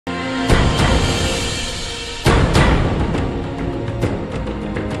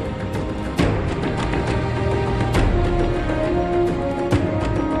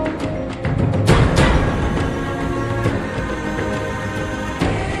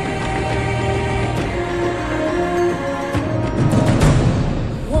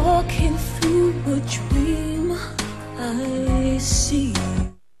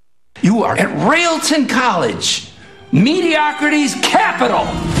at Railton College, mediocrity's capital.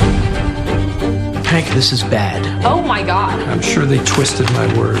 Hank, this is bad. Oh my God. I'm sure they twisted my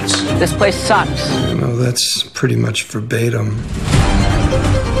words. This place sucks. Well, that's pretty much verbatim.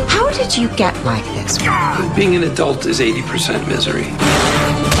 How did you get like this? Being an adult is 80% misery.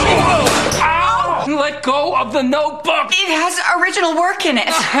 Ow! Let go of the notebook. It has original work in it.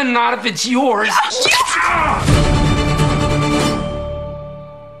 Not if it's yours.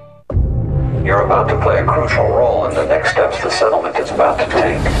 You're about to play a crucial role in the next steps the settlement is about to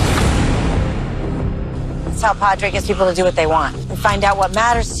take. That's how Padre gets people to do what they want and find out what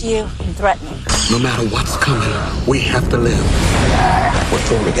matters to you and threaten you. No matter what's coming, we have to live. We're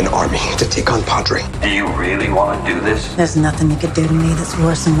forming an army to take on Padre. Do you really want to do this? There's nothing you could do to me that's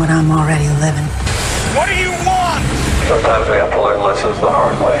worse than what I'm already living. What do you want? Sometimes we have to learn lessons the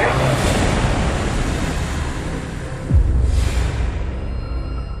hard way.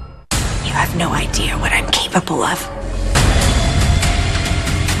 You have no idea what I'm capable of.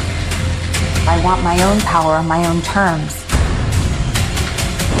 I want my own power on my own terms.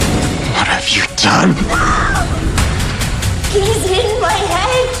 What have you done? He's in my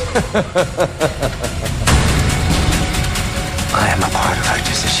head! I am a part of her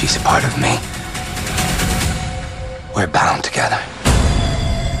just as she's a part of me. We're bound together.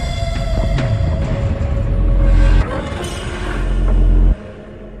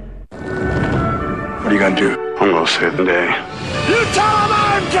 What are you gonna do? I'm gonna save the day. You tell him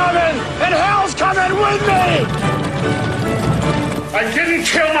I'm coming, and hell's coming with me! I didn't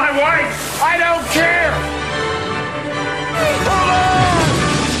kill my wife! I don't care! Hold on!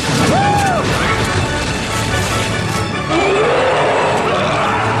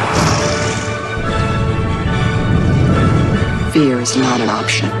 Fear is not an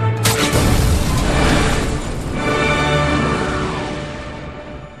option.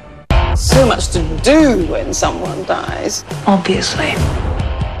 So much to do when someone dies. Obviously.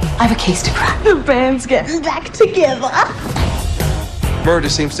 I have a case to crack. The band's getting back together. Murder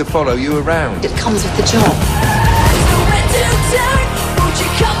seems to follow you around. It comes with the job.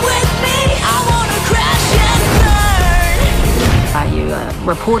 Are you a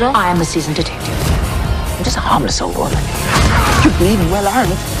reporter? I am a seasoned detective. I'm just a harmless old woman. You're bleeding well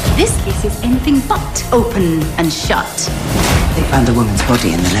earned. This case is anything but open and shut. They found the woman's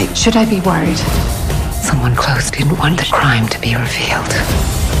body in the lake. Should I be worried? Someone close didn't want the crime to be revealed.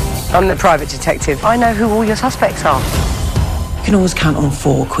 I'm the private detective. I know who all your suspects are. You can always count on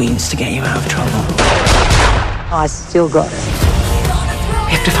 4 queens to get you out of trouble. I still got it.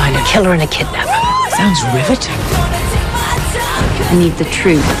 We have to find a killer and a kidnapper. Sounds riveting. I need the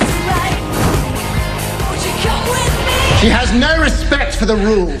truth. She has no respect for the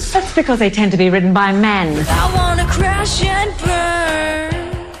rules. That's because they tend to be written by men. I wanna crash and burn.